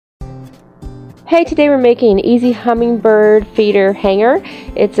Hey, today we're making an easy hummingbird feeder hanger.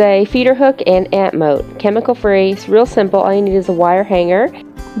 It's a feeder hook and ant moat, chemical free. It's real simple. All you need is a wire hanger,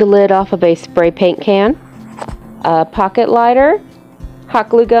 the lid off of a spray paint can, a pocket lighter, hot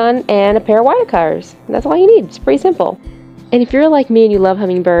glue gun, and a pair of wire cutters. That's all you need. It's pretty simple. And if you're like me and you love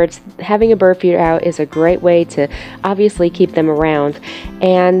hummingbirds, having a bird feeder out is a great way to obviously keep them around.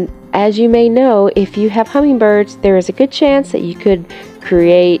 And as you may know, if you have hummingbirds, there is a good chance that you could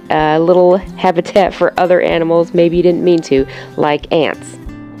create a little habitat for other animals maybe you didn't mean to, like ants.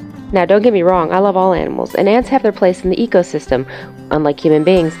 Now, don't get me wrong, I love all animals, and ants have their place in the ecosystem, unlike human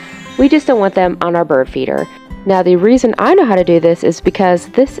beings. We just don't want them on our bird feeder. Now, the reason I know how to do this is because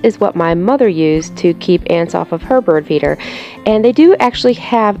this is what my mother used to keep ants off of her bird feeder. And they do actually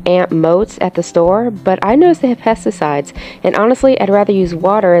have ant moats at the store, but I noticed they have pesticides. And honestly, I'd rather use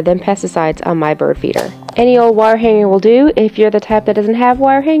water than pesticides on my bird feeder. Any old wire hanger will do. If you're the type that doesn't have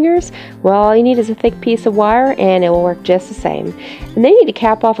wire hangers, well, all you need is a thick piece of wire and it will work just the same. And then you need a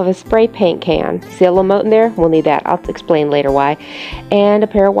cap off of a spray paint can. See a little moat in there? We'll need that. I'll explain later why. And a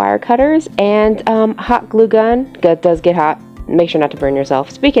pair of wire cutters and hot glue gun. It does get hot. Make sure not to burn yourself.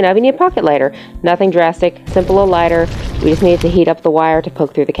 Speaking of, you need a pocket lighter. Nothing drastic, simple little lighter. We just need to heat up the wire to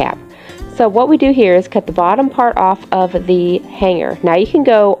poke through the cap. So what we do here is cut the bottom part off of the hanger. Now you can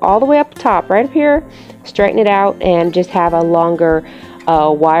go all the way up top, right up here, straighten it out, and just have a longer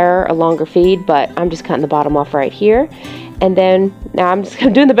wire, a longer feed, but I'm just cutting the bottom off right here. And then, now I'm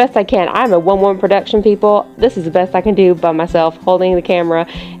doing the best I can. I'm a one-woman production, people. This is the best I can do by myself, holding the camera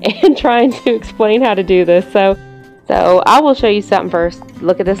and trying to explain how to do this. So I will show you something first.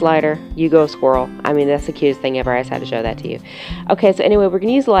 Look at this lighter. You go squirrel. I mean, that's the cutest thing ever. I just had to show that to you. Okay, so anyway, we're going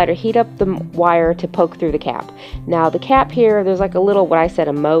to use the lighter, heat up the wire to poke through the cap. Now, the cap here, there's like a little, what I said,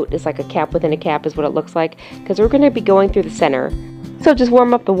 a moat. It's like a cap within a cap is what it looks like, because we're going to be going through the center. So just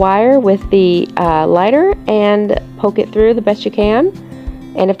warm up the wire with the lighter and poke it through the best you can.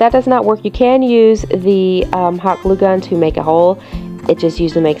 And if that does not work, you can use the hot glue gun to make a hole. It just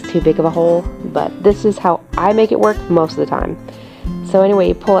usually makes too big of a hole, but this is how I make it work most of the time. So anyway,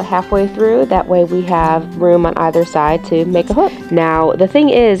 you pull it halfway through. That way we have room on either side to make a hook. Now, the thing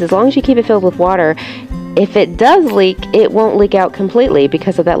is, as long as you keep it filled with water, if it does leak, it won't leak out completely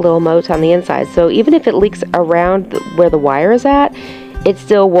because of that little moat on the inside. So even if it leaks around where the wire is at, it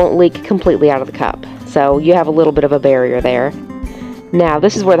still won't leak completely out of the cup. So you have a little bit of a barrier there. Now,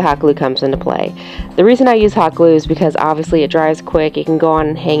 this is where the hot glue comes into play. The reason I use hot glue is because obviously it dries quick. You can go on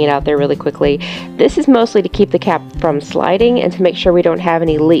and hang it out there really quickly. This is mostly to keep the cap from sliding and to make sure we don't have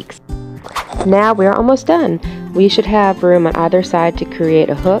any leaks. Now we're almost done. We should have room on either side to create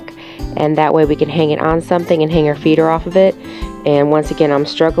a hook, and that way we can hang it on something and hang our feeder off of it. And once again, I'm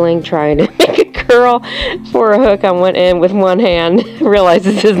struggling trying to make a curl for a hook on one end with one hand. Realize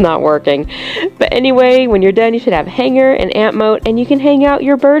this is not working. But anyway, when you're done, you should have a hanger, an ant moat, and you can hang out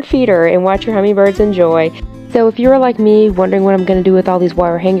your bird feeder and watch your hummingbirds enjoy. So if you're like me, wondering what I'm going to do with all these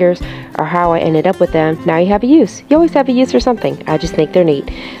wire hangers or how I ended up with them, now you have a use. You always have a use for something. I just think they're neat.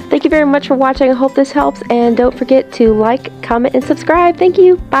 Thank you very much for watching. I hope this helps, and don't forget to like, comment, and subscribe. Thank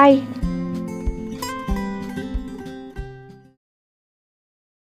you. Bye.